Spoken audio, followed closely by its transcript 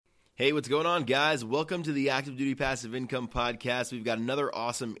Hey, what's going on, guys? Welcome to the Active Duty Passive Income Podcast. We've got another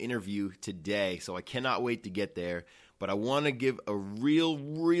awesome interview today, so I cannot wait to get there. But I want to give a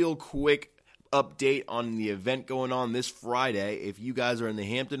real quick update on the event going on this Friday. If you guys are in the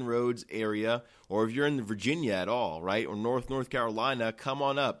Hampton Roads area, or if you're in Virginia at all, right, or North Carolina, come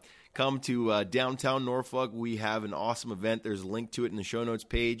on up. Come to downtown Norfolk. We have an awesome event. There's a link to it in the show notes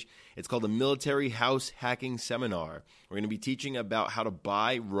page. It's called the Military House Hacking Seminar. We're going to be teaching about how to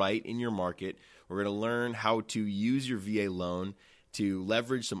buy right in your market. We're going to learn how to use your VA loan to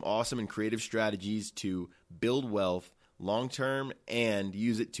leverage some awesome and creative strategies to build wealth long-term and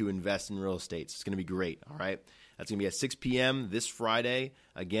use it to invest in real estate. So it's going to be great, all right? That's going to be at 6 p.m. this Friday.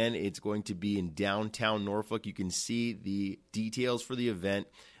 Again, it's going to be in downtown Norfolk. You can see the details for the event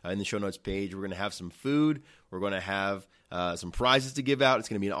in the show notes page. We're going to have some food. We're going to have some prizes to give out. It's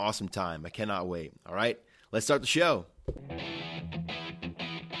going to be an awesome time. I cannot wait. All right, let's start the show.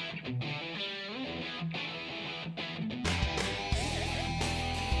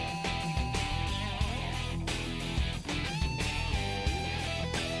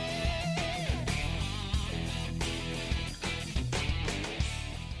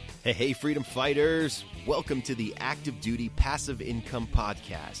 Hey, freedom fighters. Welcome to the Active Duty Passive Income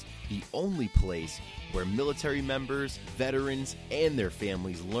Podcast, the only place where military members, veterans, and their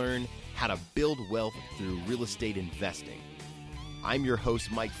families learn how to build wealth through real estate investing. I'm your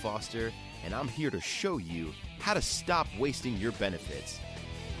host, Mike Foster, and I'm here to show you how to stop wasting your benefits.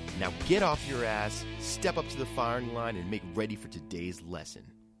 Now get off your ass, step up to the firing line, and make ready for today's lesson.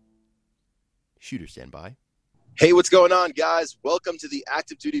 Shooter, stand by. Hey, what's going on, guys? Welcome to the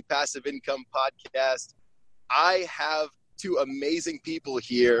Active Duty Passive Income Podcast. I have two amazing people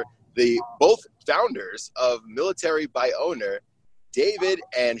here, both founders of Military by Owner, David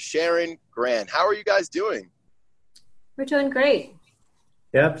and Sharon Gran. How are you guys doing? We're doing great.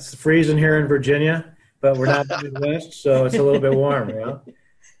 Yep, it's freezing here in Virginia, but we're not in the West, so it's a little bit warm, you know? A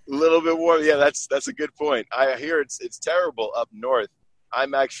little bit warm. Yeah, that's a good point. I hear it's terrible up north.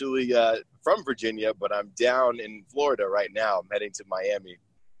 I'm actually from Virginia, but I'm down in Florida right now. I'm heading to Miami.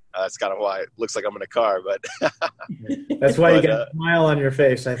 That's kind of why it looks like I'm in a car, but that's why you got a smile on your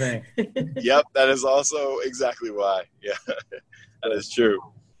face, I think. Yep, that is also exactly why. Yeah, that is true.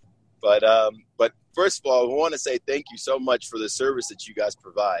 But first of all, I want to say thank you so much for the service that you guys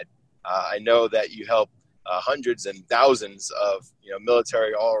provide. I know that you help hundreds and thousands of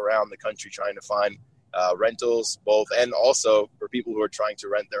military all around the country trying to find rentals, both, and also for people who are trying to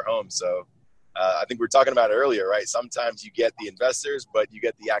rent their homes. So I think we were talking about it earlier, right? Sometimes you get the investors, but you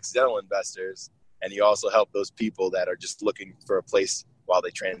get the accidental investors, and you also help those people that are just looking for a place while they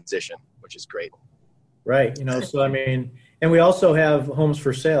transition, which is great. Right. So I mean, and we also have homes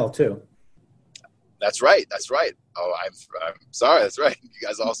for sale too. That's right. Oh, I'm sorry. That's right. You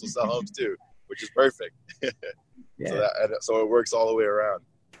guys also sell homes too, which is perfect. Yeah. So it works all the way around.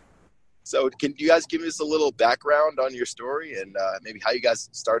 So can you guys give us a little background on your story and maybe how you guys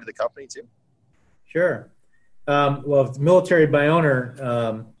started the company too? Sure. Well, Military by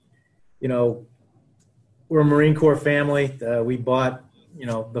Owner, we're a Marine Corps family. We bought,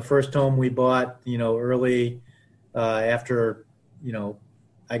 the first home we bought, early after,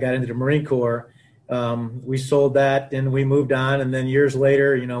 I got into the Marine Corps. We sold that and we moved on. And then years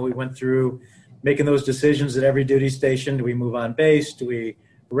later, we went through making those decisions at every duty station. Do we move on base? Do we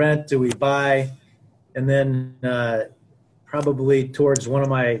rent? Do we buy? And then probably towards one of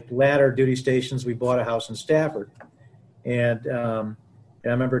my latter duty stations, we bought a house in Stafford. And I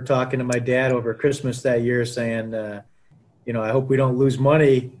remember talking to my dad over Christmas that year saying, I hope we don't lose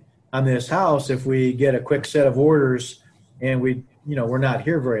money on this house if we get a quick set of orders and we're not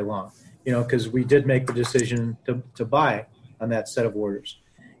here very long, because we did make the decision to buy on that set of orders.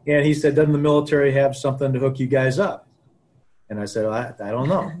 And he said, doesn't the military have something to hook you guys up? And I said, I don't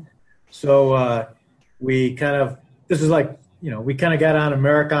know. So we kind of got on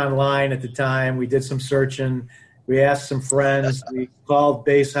America Online at the time. We did some searching. We asked some friends. We called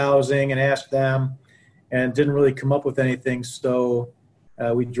base housing and asked them and didn't really come up with anything. So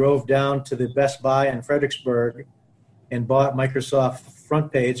we drove down to the Best Buy in Fredericksburg and bought Microsoft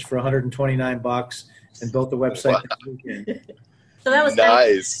Front Page for $129 and built the website. Wow. So that was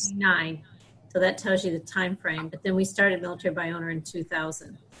nice. 1999. So that tells you the time frame. But then we started Military by Owner in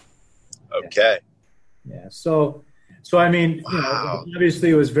 2000. Okay. Yeah. So I mean, wow.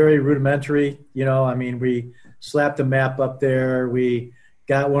 Obviously it was very rudimentary. We slapped a map up there. We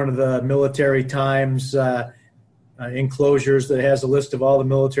got one of the Military Times enclosures that has a list of all the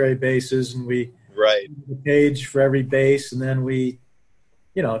military bases, and we right a page for every base, and then we,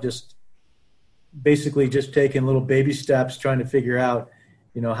 just basically just taking little baby steps, trying to figure out,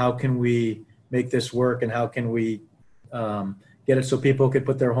 how can we make this work, and how can we get it so people could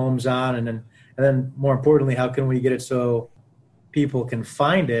put their homes on, and then more importantly, how can we get it so people can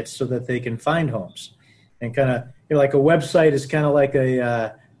find it so that they can find homes, and kind of like a website is kind of like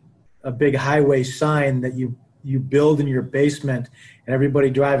a big highway sign that you build in your basement, and everybody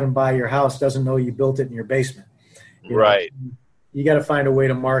driving by your house doesn't know you built it in your basement. Right. You got to find a way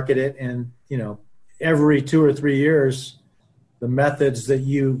to market it, and every 2 or 3 years, the methods that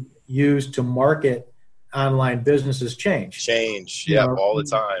you use to market online businesses change. Yeah, all the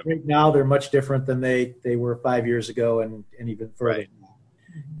time. Right now, they're much different than they were 5 years ago, and even further. Right.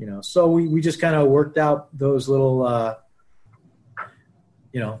 So we just kind of worked out those little,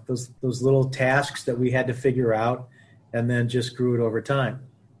 those little tasks that we had to figure out, and then just grew it over time.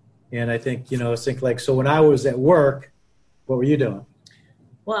 And I think, so when I was at work, what were you doing?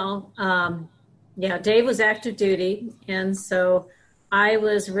 Well, Dave was active duty, and so I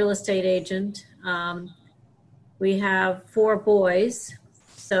was a real estate agent. We have 4 boys,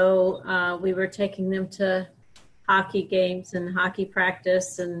 so we were taking them to hockey games and hockey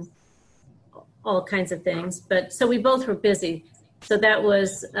practice and all kinds of things. But so we both were busy. So that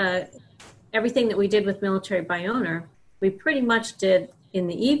was everything that we did with Military by Owner. We pretty much did in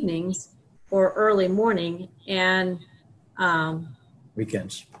the evenings or early morning and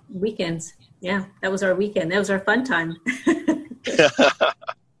weekends. Yeah, that was our weekend. That was our fun time. Yeah.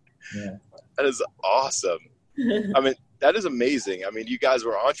 That is awesome. I mean, that is amazing. I mean, you guys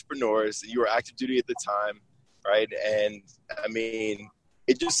were entrepreneurs. You were active duty at the time, right? And I mean,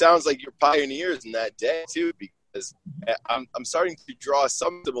 it just sounds like you're pioneers in that day too, because I'm starting to draw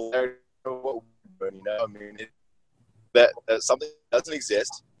some similarity to what we're doing. I mean, that something doesn't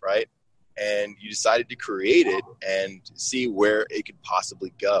exist, right? And you decided to create it and see where it could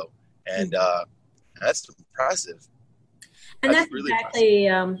possibly go. And that's impressive. And that's really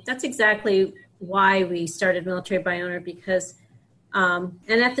that's exactly why we started Military by Owner, because and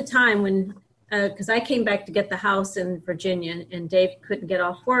at the time when because I came back to get the house in Virginia and Dave couldn't get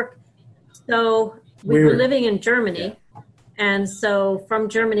off work, so we were living in Germany, and so from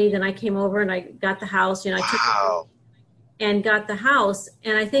Germany then I came over and I got the house. I took and got the house,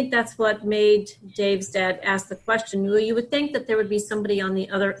 and I think that's what made Dave's dad ask the question. Well, you would think that there would be somebody on the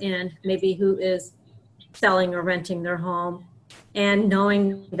other end, maybe who is selling or renting their home, and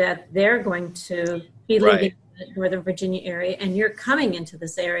knowing that they're going to be living in the Northern Virginia area, and you're coming into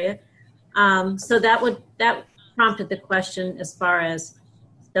this area. So that prompted the question as far as,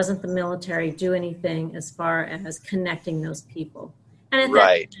 doesn't the military do anything as far as connecting those people? And at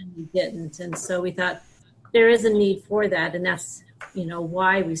that time we didn't, and so we thought there is a need for that, and that's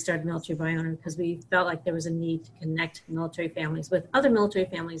why we started Military by Owner, because we felt like there was a need to connect military families with other military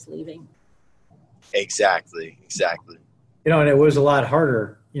families leaving. Exactly. And it was a lot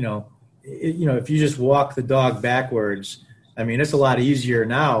harder, if you just walk the dog backwards. I mean, it's a lot easier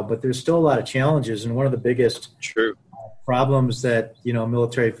now, but there's still a lot of challenges. And one of the biggest problems that,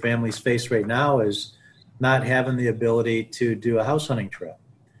 military families face right now is not having the ability to do a house hunting trip.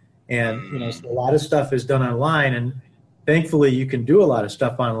 And, so a lot of stuff is done online, and thankfully you can do a lot of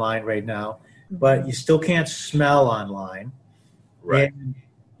stuff online right now, but you still can't smell online. Right. And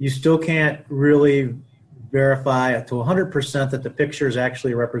you still can't really verify to 100% that the pictures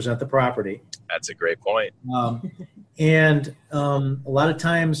actually represent the property. That's a great point. And a lot of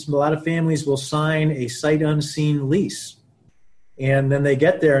times, a lot of families will sign a sight unseen lease. And then they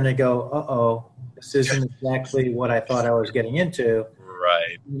get there and they go, uh-oh, this isn't exactly what I thought I was getting into.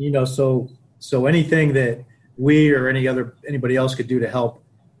 Right. So anything that we or anybody else could do to help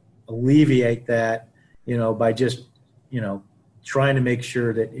alleviate that, by just, trying to make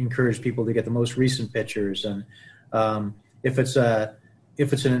sure that encourage people to get the most recent pictures. And if it's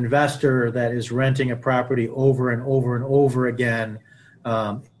an investor that is renting a property over and over and over again,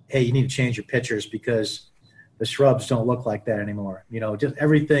 hey, you need to change your pictures because the shrubs don't look like that anymore. Just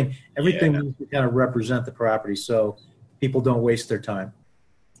everything needs to kind of represent the property so people don't waste their time.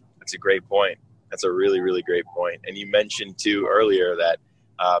 That's a great point. That's a really, really great point. And you mentioned too earlier that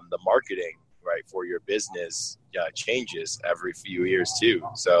the marketing, right, for your business changes every few years too.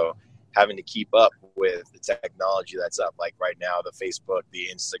 So having to keep up with the technology that's up, like right now, the Facebook, the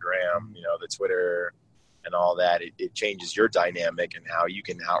Instagram, the Twitter and all that, it changes your dynamic and how you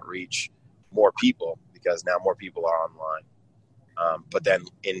can outreach more people, because now more people are online. But then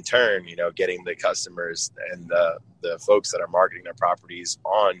in turn, getting the customers and the folks that are marketing their properties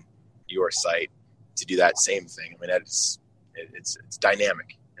on your site to do that same thing. I mean, it's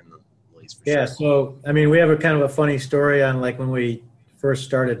dynamic. Yeah. Sure. So, I mean, we have a kind of a funny story on like when we first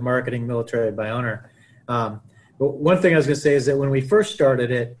started marketing Military by Owner. But one thing I was going to say is that when we first started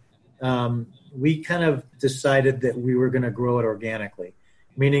it, we kind of decided that we were going to grow it organically,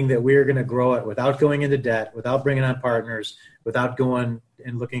 meaning that we were going to grow it without going into debt, without bringing on partners, without going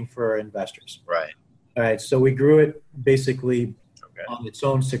and looking for investors. Right. All right. So we grew it basically on its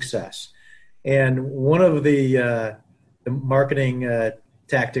own success. And one of the marketing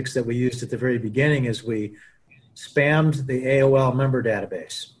tactics that we used at the very beginning is we spammed the AOL member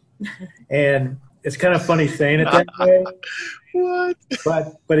database. And it's kind of funny saying it that way. What?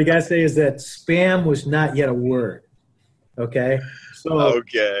 But I gotta say is that spam was not yet a word. Okay. So nice.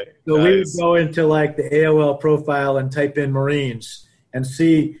 We would go into like the AOL profile and type in Marines and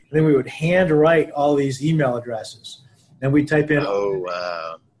see, and then we would hand write all these email addresses. And we type in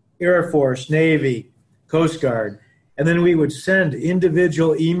Air Force, Navy, Coast Guard. And then we would send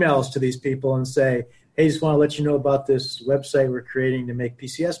individual emails to these people and say, hey, just want to let you know about this website we're creating to make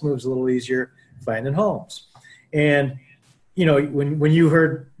PCS moves a little easier, finding homes. And, you know, when you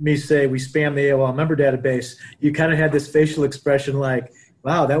heard me say we spam the AOL member database, you kind of had this facial expression like,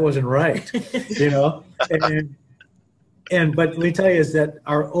 wow, that wasn't right, you know? But let me tell you is that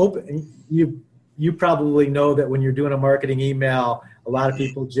you probably know that when you're doing a marketing email, a lot of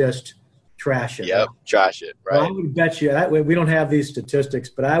people just trash it. Yep, trash it, right. Well, I would bet you, we don't have these statistics,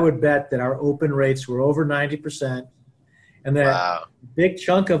 but I would bet that our open rates were over 90%, and that a big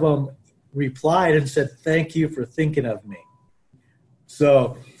chunk of them replied and said, thank you for thinking of me.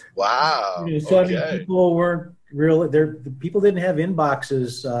 So, wow. You know, I mean, people weren't really, people didn't have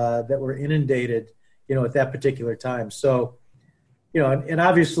inboxes that were inundated, you know, at that particular time. So, you know, and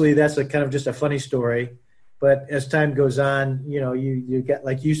obviously that's a kind of just a funny story, but as time goes on, you know, you get,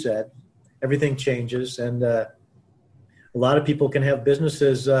 like you said, everything changes, and a lot of people can have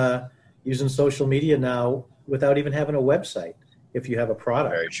businesses using social media now without even having a website if you have a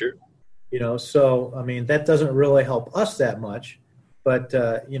product. Very true. You know, so, I mean, that doesn't really help us that much, but,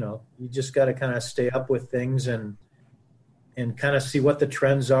 you know, you just got to kind of stay up with things and kind of see what the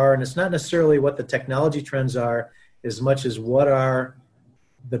trends are. And it's not necessarily what the technology trends are as much as what are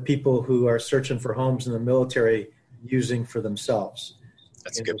the people who are searching for homes in the military using for themselves.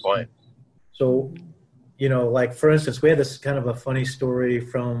 That's a good point. So, you know, like, for instance, we had this kind of a funny story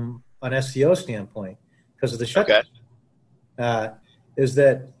from an SEO standpoint because of the shutdown. Is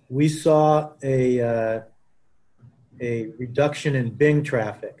that we saw a reduction in Bing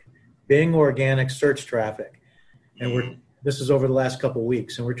traffic, Bing organic search traffic. And this is over the last couple of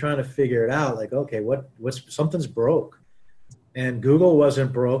weeks, and we're trying to figure it out. Like, okay, something's broke. And Google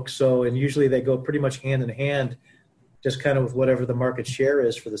wasn't broke. And usually they go pretty much hand in hand, just kind of with whatever the market share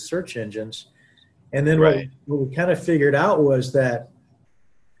is for the search engines. And then what we kind of figured out was that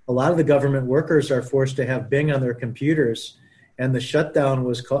a lot of the government workers are forced to have Bing on their computers, and the shutdown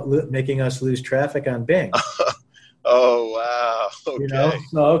was making us lose traffic on Bing. Oh, wow. Okay. You know?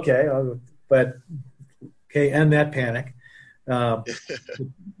 So, end that panic. But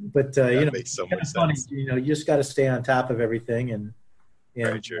you know, makes so much sense. Funny, you know, you just got to stay on top of everything and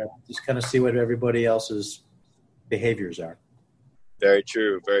just kind of see what everybody else's behaviors are. Very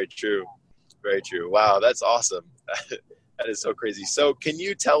true. Very true. Very true. Wow, that's awesome. That is so crazy. So can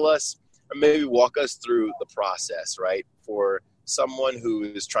you tell us, or maybe walk us through the process, right, for someone who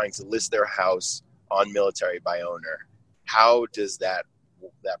is trying to list their house on Military by Owner? How does that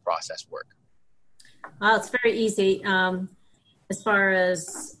process work? Well, it's very easy. As far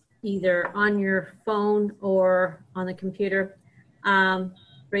as either on your phone or on the computer,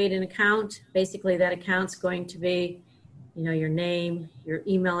 create an account. Basically, that account's going to be, you know, your name, your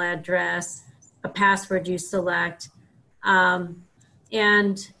email address, a password you select, and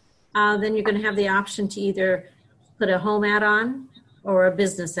then you're going to have the option to either put a home ad on or a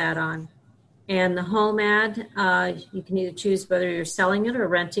business ad on. And the home ad, you can either choose whether you're selling it or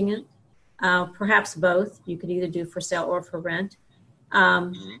renting it, perhaps both. You could either do for sale or for rent.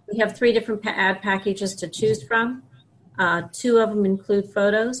 We have 3 different ad packages to choose from. 2 of them include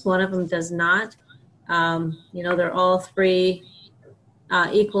photos. 1 of them does not. You know, they're all 3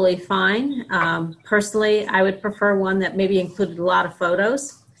 equally fine. Personally, I would prefer one that maybe included a lot of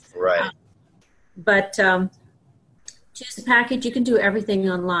photos. Right. But choose a package. You can do everything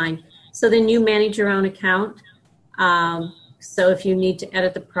online. So then you manage your own account. So if you need to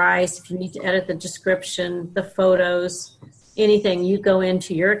edit the price, if you need to edit the description, the photos, anything, you go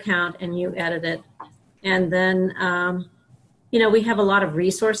into your account and you edit it. And then, you know, we have a lot of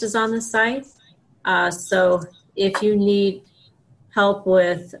resources on the site. So if you need help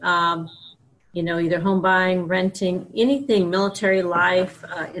with, you know, either home buying, renting, anything, military life,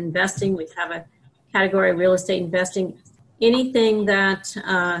 investing, we have a category, real estate investing, anything that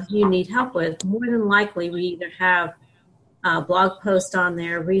you need help with, more than likely we either have blog posts on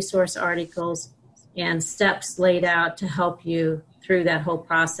there, resource articles, and steps laid out to help you through that whole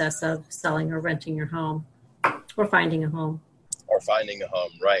process of selling or renting your home or finding a home.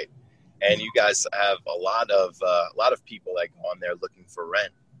 Right. And you guys have a lot of people that go on there looking for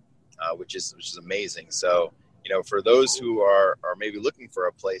rent, which is amazing. So, for those who are maybe looking for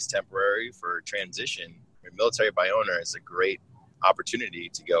a place temporary for transition, military by owner is a great opportunity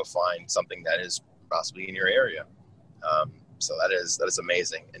to go find something that is possibly in your area. So that is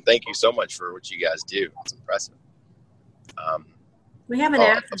amazing. And thank you so much for what you guys do. It's impressive. We have an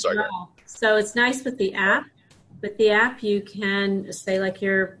app as well. So it's nice with the app. With the app, you can say like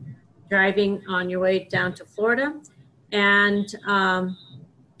you're driving on your way down to Florida, and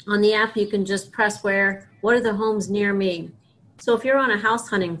on the app, you can just press what are the homes near me? So if you're on a house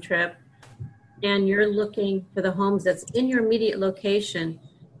hunting trip and you're looking for the homes that's in your immediate location,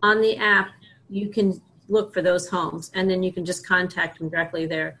 on the app, you can look for those homes, and then you can just contact them directly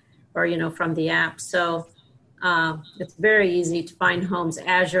there or, from the app. So it's very easy to find homes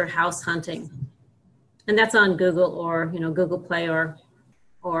as you're house hunting. And that's on Google or, Google Play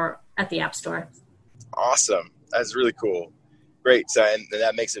or at the App Store. Awesome. That's really cool. Great. So, and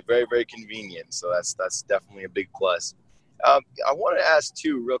that makes it very, very convenient. So that's definitely a big plus. I want to ask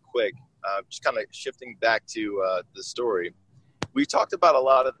too, real quick, just kind of shifting back to the story. We talked about a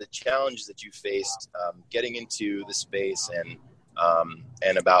lot of the challenges that you faced getting into the space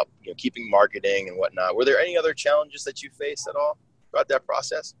and about keeping marketing and whatnot. Were there any other challenges that you faced at all throughout that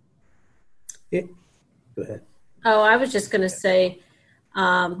process? Go ahead. Oh, I was just going to say,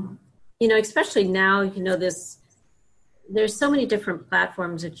 especially now, there's so many different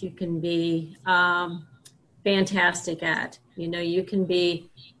platforms that you can be fantastic at. You can be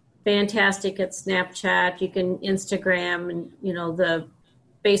fantastic at Snapchat, you can Instagram, and the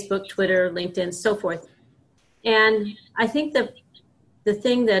Facebook, Twitter, LinkedIn, so forth. And I think that the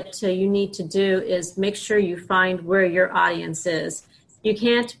thing that you need to do is make sure you find where your audience is. You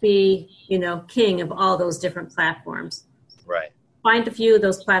can't be, king of all those different platforms. Right. Find a few of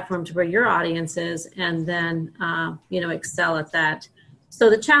those platforms where your audience is, and then, excel at that. So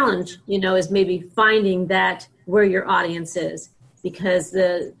the challenge, is maybe finding that where your audience is, because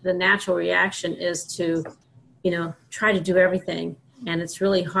the natural reaction is to, try to do everything. And it's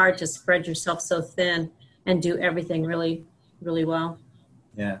really hard to spread yourself so thin and do everything really, really well.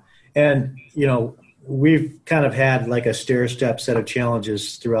 Yeah. And, we've kind of had like a stair-step set of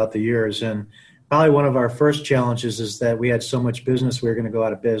challenges throughout the years. And probably one of our first challenges is that we had so much business, we were going to go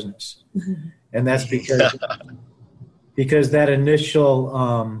out of business. Mm-hmm. And that's because that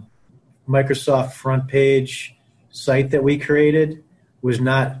initial Microsoft front page site that we created did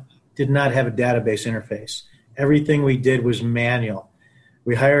not have a database interface. Everything we did was manual.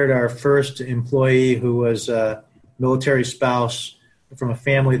 We hired our first employee who was a military spouse from a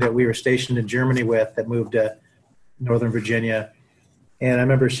family that we were stationed in Germany with that moved to Northern Virginia. And I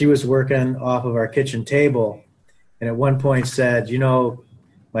remember she was working off of our kitchen table and at one point said,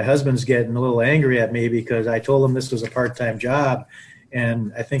 my husband's getting a little angry at me because I told him this was a part-time job.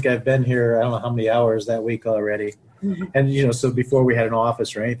 And I think I've been here, I don't know how many hours that week already. Mm-hmm. And, so before we had an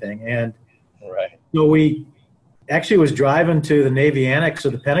office or anything. And right. So we actually was driving to the Navy Annex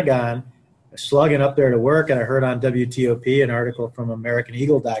of the Pentagon, slugging up there to work. And I heard on WTOP an article from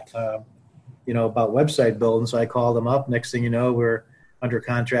AmericanEagle.com, about website building. So I called them up. Next thing you know, we're under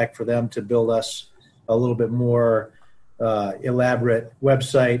contract for them to build us a little bit more elaborate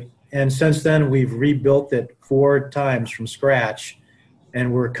website. And since then, we've rebuilt it 4 times from scratch.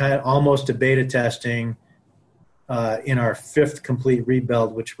 And we're kind of almost to beta testing in our 5th complete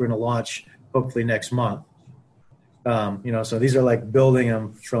rebuild, which we're going to launch hopefully next month. So these are like building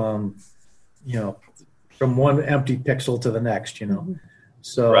them from one empty pixel to the next,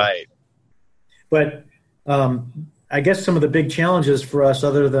 So, right. But I guess some of the big challenges for us,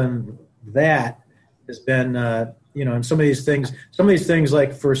 other than that, has been, and some of these things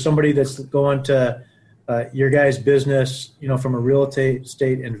like for somebody that's going to your guys' business, from a real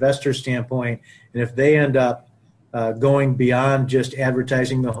estate investor standpoint, and if they end up going beyond just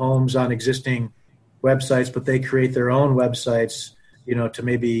advertising the homes on existing websites, but they create their own websites, to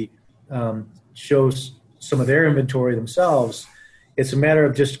maybe show some of their inventory themselves. It's a matter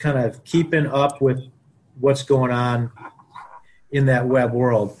of just kind of keeping up with what's going on in that web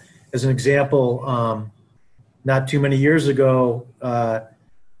world. As an example, not too many years ago,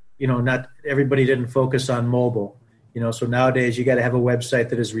 not everybody didn't focus on mobile. So nowadays you got to have a website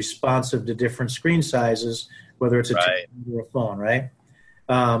that is responsive to different screen sizes, whether it's a right. TV or a phone, right?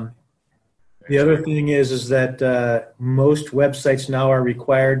 The other thing is that most websites now are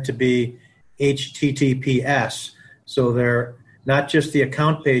required to be HTTPS. So they're not just the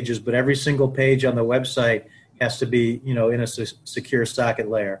account pages, but every single page on the website has to be, in a secure socket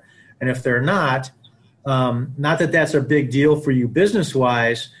layer. And if they're not that that's a big deal for you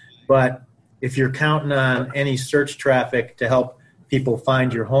business-wise, but if you're counting on any search traffic to help people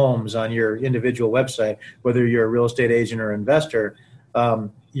find your homes on your individual website, whether you're a real estate agent or investor,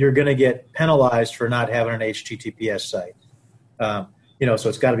 you're going to get penalized for not having an HTTPS site. So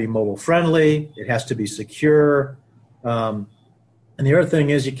it's got to be mobile friendly. It has to be secure. And the other thing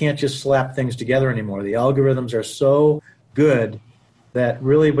is you can't just slap things together anymore. The algorithms are so good that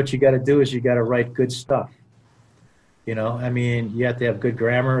really what you got to do is you got to write good stuff. You have to have good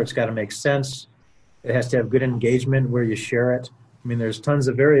grammar. It's got to make sense. It has to have good engagement where you share it. There's tons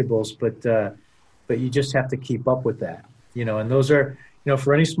of variables, but you just have to keep up with that. And those are,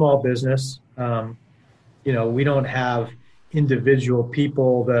 for any small business, we don't have individual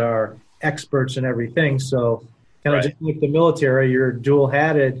people that are experts in everything. So kind of just like the military, you're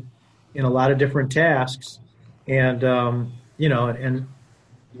dual-hatted in a lot of different tasks. And, and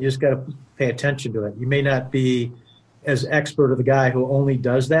you just got to pay attention to it. You may not be as expert of the guy who only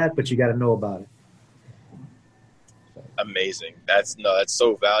does that, but you got to know about it. Amazing. That's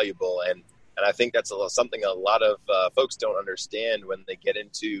so valuable. And I think that's something a lot of folks don't understand when they get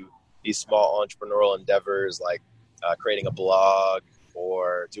into these small entrepreneurial endeavors, like creating a blog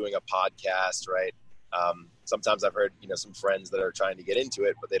or doing a podcast, right? Sometimes I've heard, some friends that are trying to get into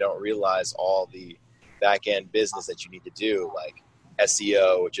it, but they don't realize all the back-end business that you need to do, like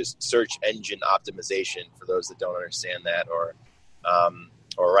SEO, which is search engine optimization for those that don't understand that,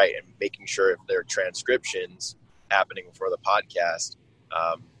 and making sure if there are transcriptions happening for the podcast,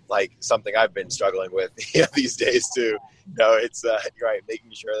 like something I've been struggling with these days too. It's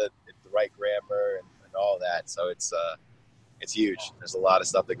making sure that it's the right grammar and all that. So it's huge. There's a lot of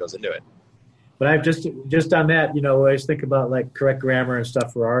stuff that goes into it. But I've just on that, I always think about like correct grammar and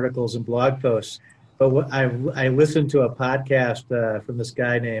stuff for articles and blog posts. But I listened to a podcast from this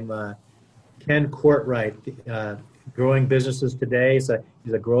guy named Ken Courtwright, Growing Businesses Today. He's a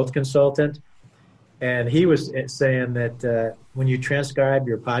growth consultant. And he was saying that when you transcribe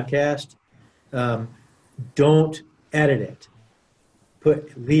your podcast, don't edit it.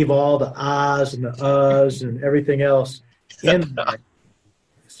 Leave all the ahs and the uhs and everything else in there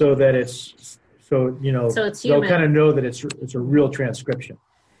so that so it's they'll kind of know that it's a real transcription.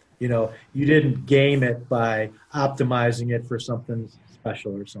 You didn't game it by optimizing it for something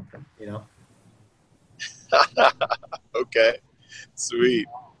special or something, Okay. Sweet.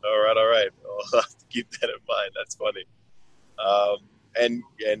 All right. I'll have to keep that in mind. That's funny. And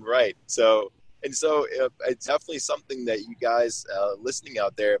right. So it's definitely something that you guys listening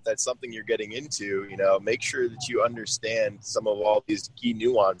out there, if that's something you're getting into, make sure that you understand some of all these key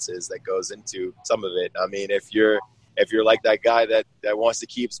nuances that goes into some of it. If you're like that guy that wants to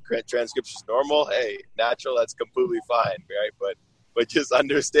keep transcriptions normal, hey, natural, that's completely fine, right? But just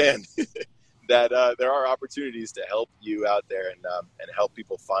understand that there are opportunities to help you out there and help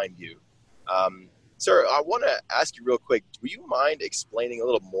people find you. Sir, I want to ask you real quick, do you mind explaining a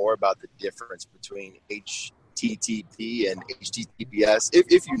little more about the difference between HTTP and HTTPS,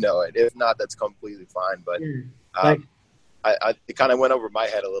 if you know it? If not, that's completely fine. But it kind of went over my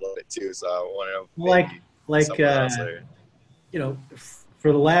head a little bit too, so I want to know.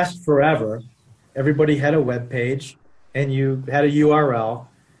 For the last forever, everybody had a web page and you had a URL.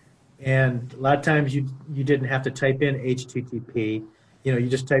 And a lot of times you didn't have to type in HTTP. You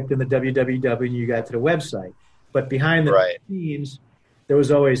just typed in the www and you got to the website. But behind the scenes, there was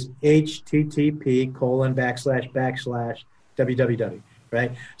always HTTP : / www,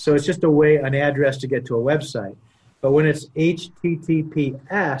 right? So it's just an address to get to a website. But when it's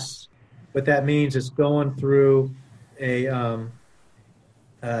HTTPS, what that means is going through a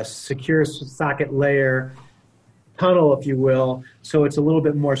secure socket layer tunnel, if you will, so it's a little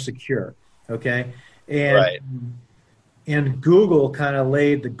bit more secure, okay? And Google kind of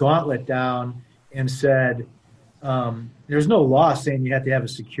laid the gauntlet down and said, there's no law saying you have to have a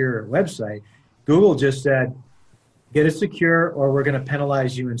secure website. Google just said, get it secure or we're going to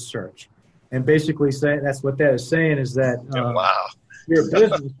penalize you in search. And basically that's what that is saying is that your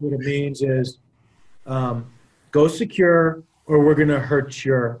business, what it means is go secure or we're going to hurt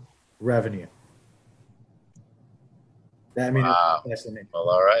your revenue. That's the name. Well,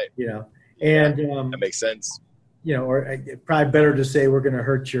 all right. And that makes sense. Or probably better to say we're going to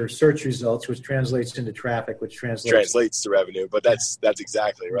hurt your search results, which translates into traffic, which translates to revenue. But that's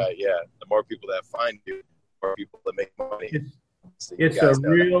exactly right. Yeah, the more people that find you, the more people that make money. It's a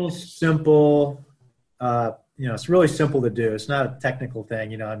real simple, it's really simple to do. It's not a technical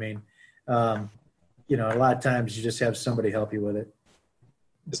thing, a lot of times you just have somebody help you with it.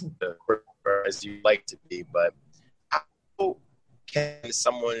 As you like to be, but how can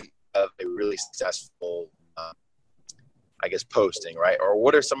someone have a really successful, posting, right? Or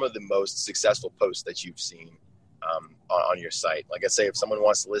what are some of the most successful posts that you've seen on your site? Like I say, if someone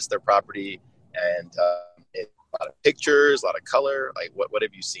wants to list their property and a lot of pictures, a lot of color, like what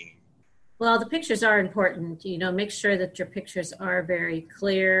have you seen? Well, the pictures are important. Make sure that your pictures are very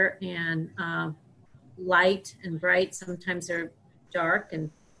clear and light and bright. Sometimes they're dark and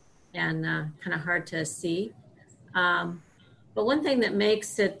kind of hard to see. But one thing that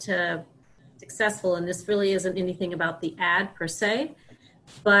makes it successful, and this really isn't anything about the ad per se,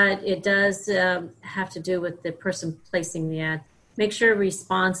 but it does have to do with the person placing the ad. Make sure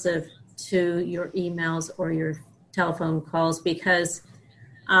responsive to your emails or your telephone calls, because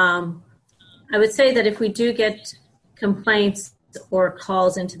I would say that if we do get complaints or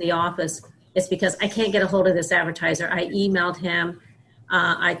calls into the office, it's because I can't get a hold of this advertiser. I emailed him,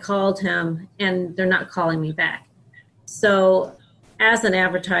 I called him, and they're not calling me back. So as an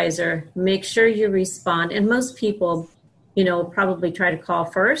advertiser, make sure you respond. And most people, probably try to call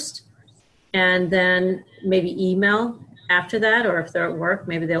first and then maybe email after that, or if they're at work,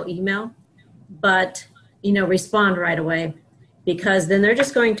 maybe they'll email. But, respond right away, because then they're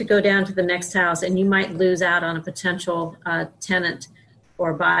just going to go down to the next house and you might lose out on a potential tenant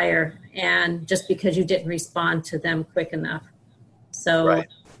or buyer, and just because you didn't respond to them quick enough. So, right.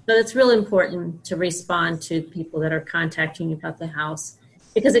 So it's real important to respond to people that are contacting you about the house,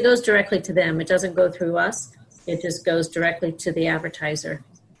 because it goes directly to them. It doesn't go through us. It just goes directly to the advertiser.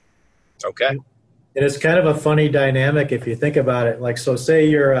 Okay. And it's kind of a funny dynamic if you think about it. Like, so say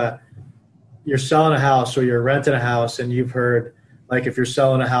you're selling a house or you're renting a house, and you've heard, like, if you're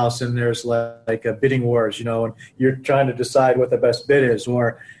selling a house and there's like a bidding wars, and you're trying to decide what the best bid is,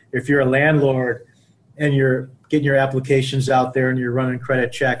 or if you're a landlord and you're getting your applications out there and you're running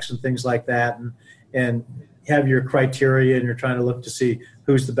credit checks and things like that, and have your criteria and you're trying to look to see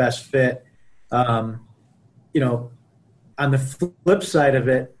who's the best fit. On the flip side of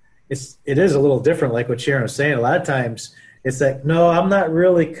it, it is a little different, like what Sharon was saying. A lot of times it's like, no, I'm not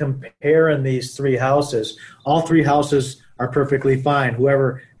really comparing these three houses. All three houses are perfectly fine.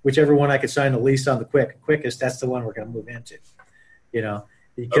 Whichever one I could sign the lease on the quickest, that's the one we're going to move into,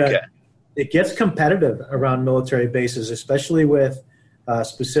 because it gets competitive around military bases, especially with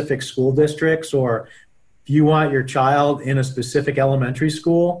specific school districts, or if you want your child in a specific elementary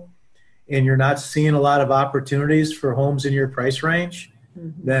school and you're not seeing a lot of opportunities for homes in your price range,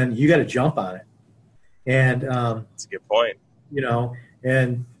 then you got to jump on it. And that's a good point.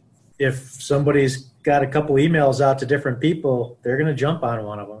 And if somebody's got a couple emails out to different people, they're going to jump on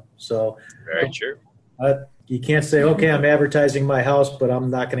one of them. So very true. You can't say, okay, I'm advertising my house, but I'm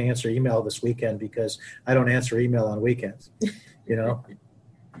not going to answer email this weekend because I don't answer email on weekends.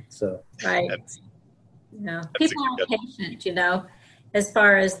 So right. People are patient, as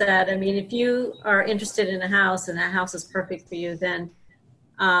far as that. I mean, if you are interested in a house and that house is perfect for you, then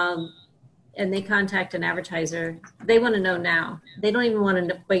and they contact an advertiser, they want to know now. They don't even want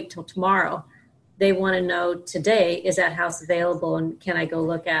to wait till tomorrow. They want to know today, is that house available and can I go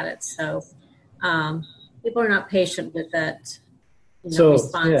look at it? So people are not patient with that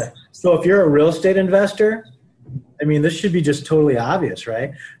response. Yeah. So if you're a real estate investor, I mean, this should be just totally obvious,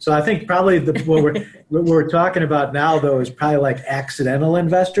 right? So I think probably what we're talking about now, though, is probably like accidental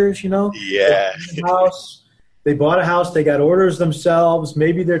investors, Yeah. They bought a house, they got orders themselves.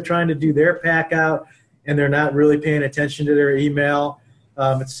 Maybe they're trying to do their pack out and they're not really paying attention to their email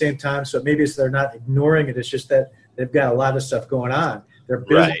at the same time. So maybe they're not ignoring it. It's just that they've got a lot of stuff going on. Their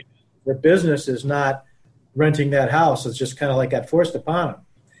business is not renting that house. It's just kind of like got forced upon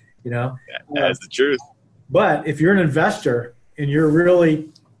them, That's the truth. But if you're an investor and you're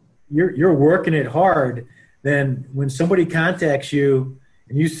really you're working it hard, then when somebody contacts you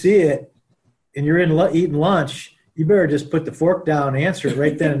and you see it and you're eating lunch, you better just put the fork down and answer it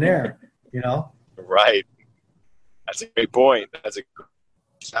right then and there, Right. That's a great point. That's a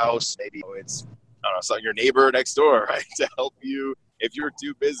house. Maybe it's, your neighbor next door, right? To help you. If you're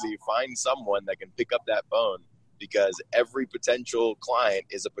too busy, find someone that can pick up that phone, because every potential client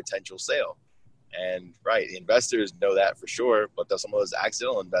is a potential sale. And the investors know that for sure, but some of those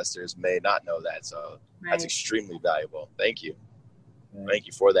accidental investors may not know that. So That's extremely valuable. Thank you. Thank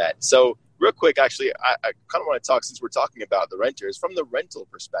you for that. So real quick, actually, I kind of want to talk, since we're talking about the renters, from the rental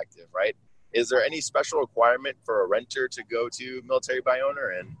perspective, right? Is there any special requirement for a renter to go to military by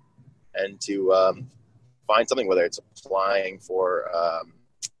owner and to find something, whether it's applying for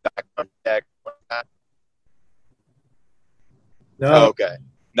background check. No. Oh, okay.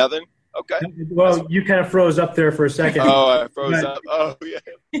 Nothing? Okay. Well, you kind of froze up there for a second. Oh, I froze up. Oh, yeah.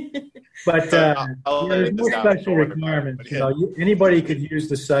 But there's no special requirements. Anybody could use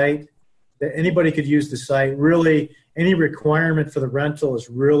the site. Anybody could use the site. Really, any requirement for the rental is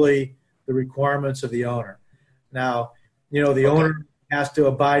really the requirements of the owner. Now, the owner has to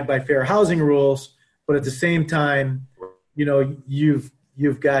abide by fair housing rules, but at the same time,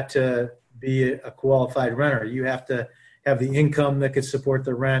 you've got to be a qualified renter. You have to have the income that could support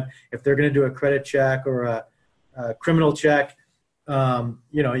the rent. If they're going to do a credit check or a criminal check,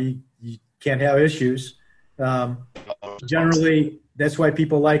 you can't have issues. Generally, that's why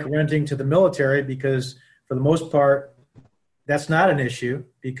people like renting to the military, because for the most part, that's not an issue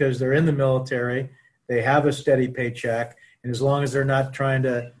because they're in the military. They have a steady paycheck. And as long as they're not trying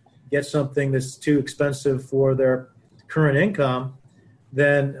to get something that's too expensive for their current income,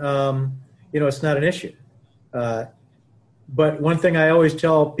 then, it's not an issue. But one thing I always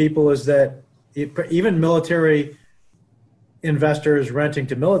tell people is that even military investors renting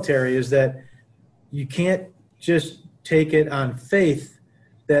to military is that you can't just take it on faith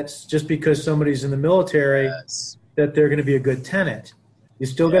that's just because somebody's in the military that they're going to be a good tenant. You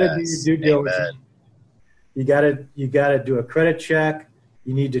still got to do your due diligence. You got to do a credit check.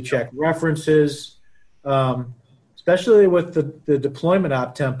 You need to check references, especially with the deployment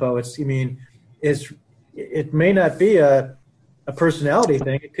op tempo. It may not be a personality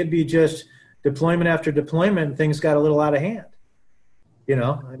thing. It could be just deployment after deployment, and things got a little out of hand.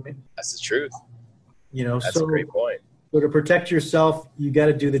 That's the truth. That's a great point. So to protect yourself, you got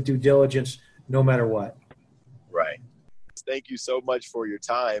to do the due diligence no matter what. Right. Thank you so much for your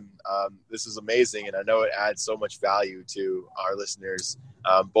time. This is amazing, and I know it adds so much value to our listeners,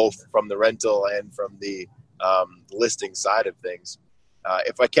 both from the rental and from the listing side of things.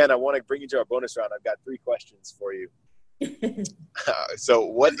 If I can, I want to bring you to our bonus round. I've got 3 questions for you. So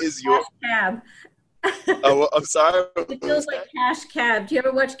what is your cab? Oh, I'm sorry. It feels like Cash Cab. Do you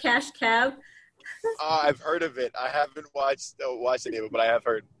ever watch Cash Cab? I've heard of it. I haven't watched any of it, but I have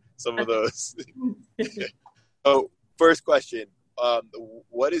heard some of those. Oh, first question.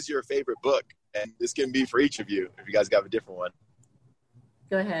 What is your favorite book? And this can be for each of you if you guys got a different one.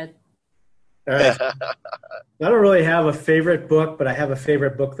 Go ahead. All right. I don't really have a favorite book, but I have a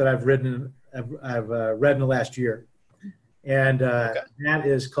favorite book that I've read in the last year. And that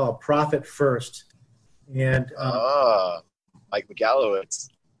is called Profit First. And Mike McAllowitz.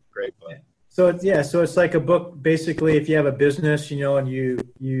 Great book. So it's like a book, basically, if you have a business, and you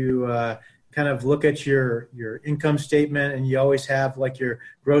kind of look at your income statement, and you always have like your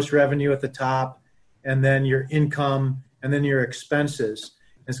gross revenue at the top, and then your income, and then your expenses.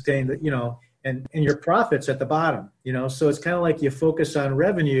 It's kind of, and your profits at the bottom, So it's kind of like you focus on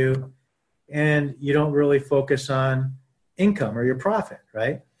revenue, and you don't really focus on income or your profit,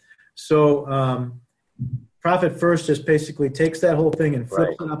 right? So Profit First just basically takes that whole thing and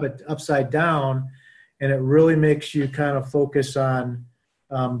flips it upside down, and it really makes you kind of focus on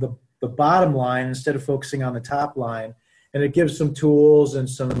the bottom line instead of focusing on the top line. And it gives some tools and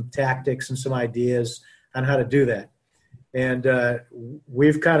some tactics and some ideas on how to do that. And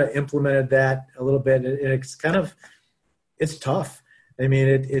we've kind of implemented that a little bit. It's tough. I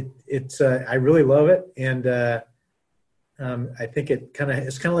mean, I really love it. And I think it's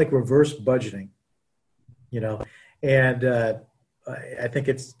kind of like reverse budgeting, and I think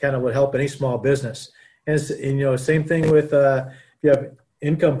it's kind of would help any small business. And same thing with if you have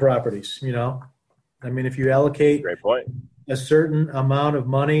income properties, if you allocate great point. A certain amount of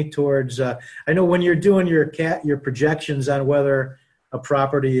money towards, I know when you're doing your projections on whether a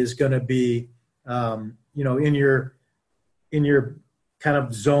property is going to be, in your kind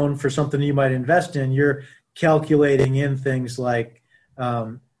of zone for something you might invest in, you're calculating in things like,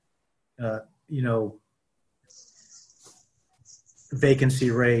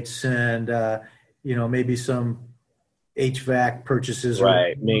 vacancy rates and, maybe some HVAC purchases.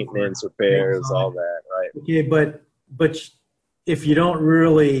 Right. Maintenance, repairs, all that. Right. Okay. But if you don't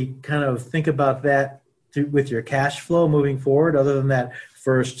really kind of think about that with your cash flow moving forward, other than that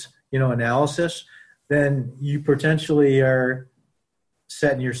first, analysis, then you potentially are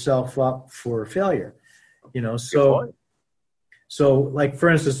setting yourself up for failure. So like for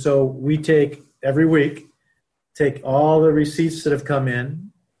instance, we take every week, take all the receipts that have come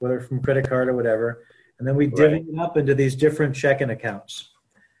in, whether from credit card or whatever, and then we divvy it up into these different checking accounts.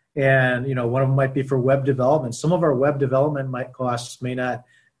 And, one of them might be for web development. Some of our web development costs may not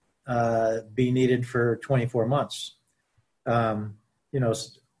be needed for 24 months.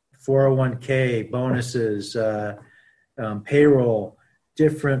 401k, bonuses, payroll,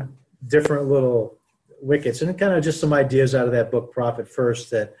 different little wickets, and kind of just some ideas out of that book, Profit First,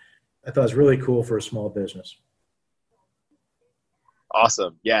 that I thought was really cool for a small business.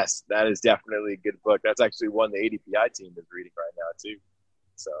 Awesome. Yes, that is definitely a good book. That's actually one the ADPI team is reading right now too.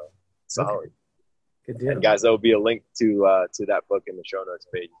 So solid. Okay. Good deal. And guys, there will be a link to that book in the show notes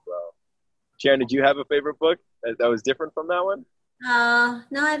page as well. Sharon, did you have a favorite book that was different from that one?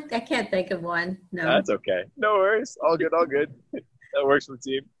 No, I can't think of one. No. That's okay. No worries. All good, all good. That works for the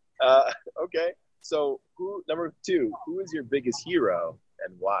team. Okay. So number 2, who is your biggest hero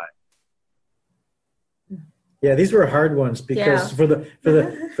and why? Yeah, these were hard ones because for the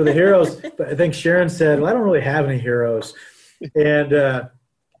heroes, I think Sharon said, well, I don't really have any heroes. And, I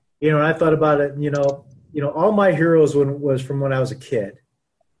thought about it, all my heroes was from when I was a kid.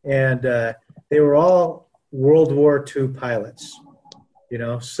 And they were all World War II pilots,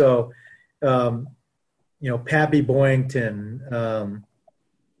 so, Pappy Boyington,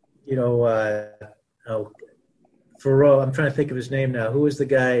 Thoreau, I'm trying to think of his name now. Who was the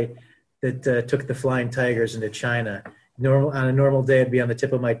guy that took the Flying Tigers into China? On a normal day, it'd be on the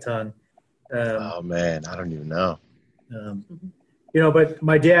tip of my tongue. Oh man, I don't even know. But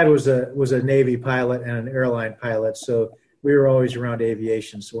my dad was a Navy pilot and an airline pilot, so we were always around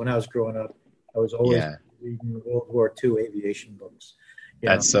aviation. So when I was growing up, I was always reading World War II aviation books.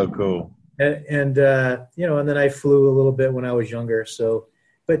 That's so cool. And then I flew a little bit when I was younger. So,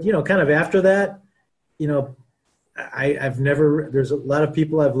 but kind of after that, there's a lot of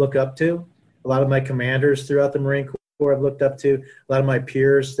people I've looked up to, a lot of my commanders throughout the Marine Corps I've looked up to, a lot of my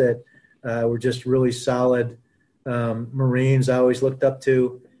peers that were just really solid Marines I always looked up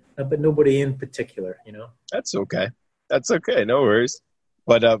to, but nobody in particular, That's okay. That's okay. No worries.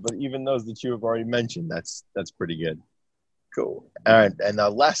 But even those that you have already mentioned, that's pretty good. Cool. All right. And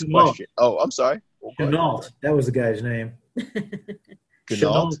last question. Oh, I'm sorry. Chenault. That was the guy's name.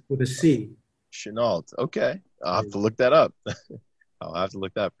 Chenault with a C. Chenault. Okay. I'll have to look that up. I'll have to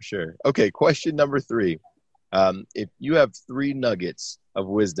look that up for sure. Okay. Question number 3. If you have 3 nuggets of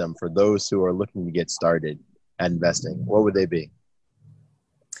wisdom for those who are looking to get started at investing, what would they be?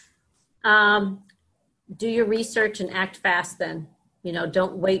 Do your research and act fast then.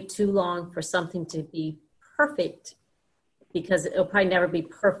 Don't wait too long for something to be perfect, because it'll probably never be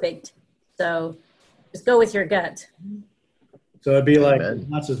perfect. So just go with your gut. So it'd be like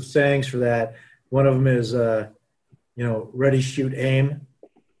lots of sayings for that. One of them is, ready, shoot, aim.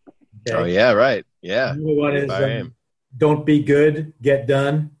 Okay. Oh, yeah, right. Yeah. Another one is don't be good, get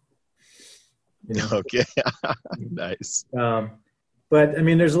done. Okay. Nice. But,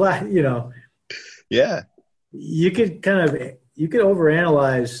 there's a lot, Yeah. You could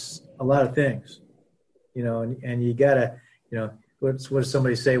overanalyze a lot of things, and you gotta, what did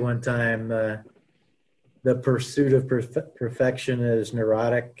somebody say one time? The pursuit of perfection is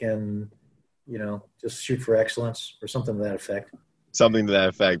neurotic, and, just shoot for excellence, or something to that effect. Something to that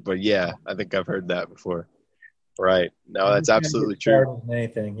effect. But yeah, I think I've heard that before. Right. No, that's absolutely true.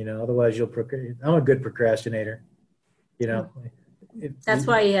 Anything, otherwise I'm a good procrastinator, That's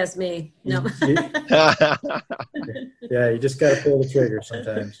why he has me. No. Yeah, you just got to pull the trigger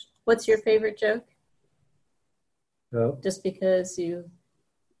sometimes. What's your favorite joke? Oh. Just because you...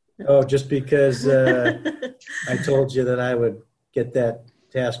 Oh, just because I told you that I would get that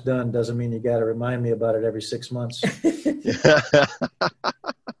task done doesn't mean you got to remind me about it every 6 months.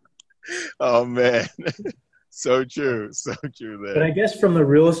 Oh, man. So true. So true there. But I guess from the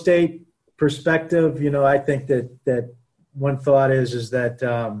real estate perspective, I think that one thought is that,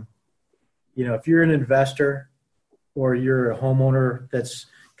 if you're an investor or you're a homeowner that's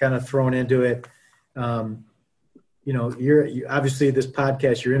kind of thrown into it, you're obviously this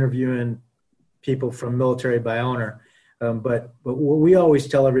podcast, you're interviewing people from military by owner. But what we always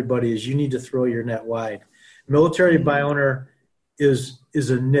tell everybody is you need to throw your net wide. Military by owner is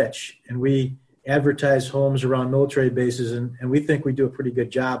a niche, and we advertise homes around military bases, and we think we do a pretty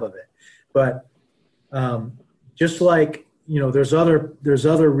good job of it. But just like, there's other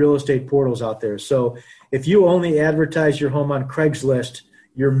real estate portals out there. So if you only advertise your home on Craigslist,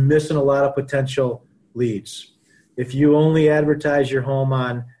 you're missing a lot of potential leads. If you only advertise your home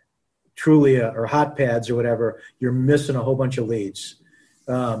on Trulia or Hot Pads or whatever, you're missing a whole bunch of leads.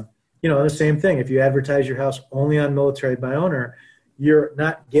 The same thing. If you advertise your house only on military by owner, you're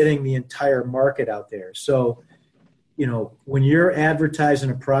not getting the entire market out there. So, when you're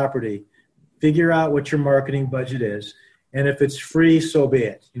advertising a property, figure out what your marketing budget is. And if it's free, so be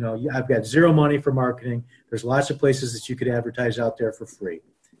it. I've got zero money for marketing. There's lots of places that you could advertise out there for free.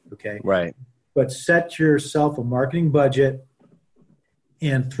 Okay. Right. But set yourself a marketing budget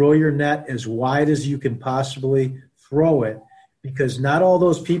and throw your net as wide as you can possibly throw it, because not all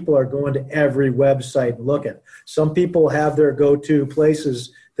those people are going to every website and looking. Some people have their go-to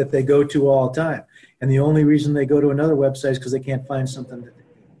places that they go to all the time. And the only reason they go to another website is because they can't find something that they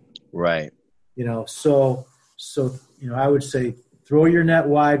need. Right. So I would say throw your net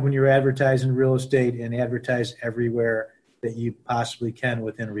wide when you're advertising real estate, and advertise everywhere that you possibly can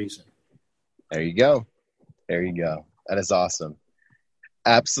within reason. There you go. That is awesome.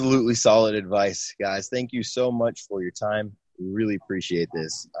 Absolutely solid advice, guys. Thank you so much for your time. We really appreciate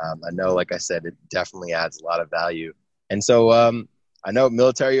this. I know, like I said, it definitely adds a lot of value. And so I know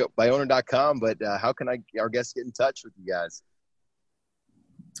militarybyowner.com, but how can our guests get in touch with you guys?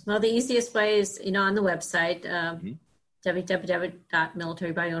 Well, the easiest way is, on the website,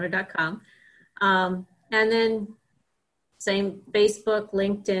 www.militarybyowner.com. And then same Facebook,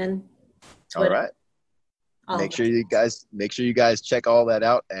 LinkedIn, Twitter. All right. Make sure you guys check all that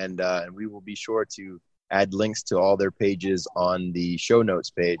out, and we will be sure to add links to all their pages on the show notes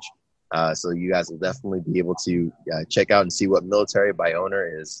page. So you guys will definitely be able to check out and see what Military by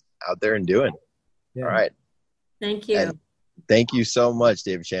Owner is out there and doing. Yeah. All right. Thank you. And thank you so much,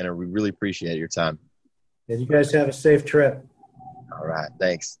 David Shannon. We really appreciate your time. And you guys have a safe trip. All right.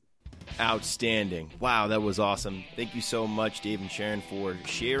 Thanks. Outstanding. Wow, that was awesome. Thank you so much, Dave and Sharon, for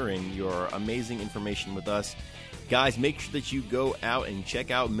sharing your amazing information with us. Guys, make sure that you go out and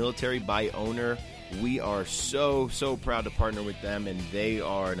check out Military by Owner. We are so proud to partner with them, and they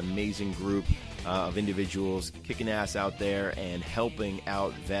are an amazing group of individuals kicking ass out there and helping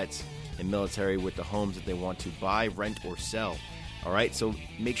out vets and military with the homes that they want to buy, rent, or sell. All right, so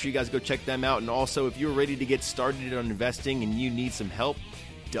make sure you guys go check them out. And also, if you're ready to get started on investing and you need some help,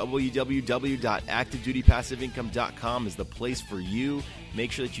 www.activedutypassiveincome.com is the place for you.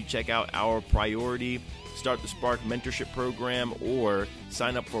 Make sure that you check out our Priority, Start the Spark mentorship program, or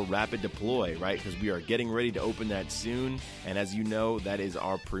sign up for Rapid Deploy, right? Because we are getting ready to open that soon. And as you know, that is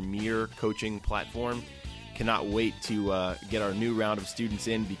our premier coaching platform. Cannot wait to get our new round of students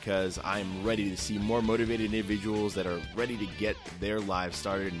in, because I'm ready to see more motivated individuals that are ready to get their lives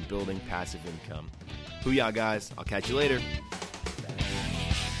started in building passive income. Booyah, guys. I'll catch you later.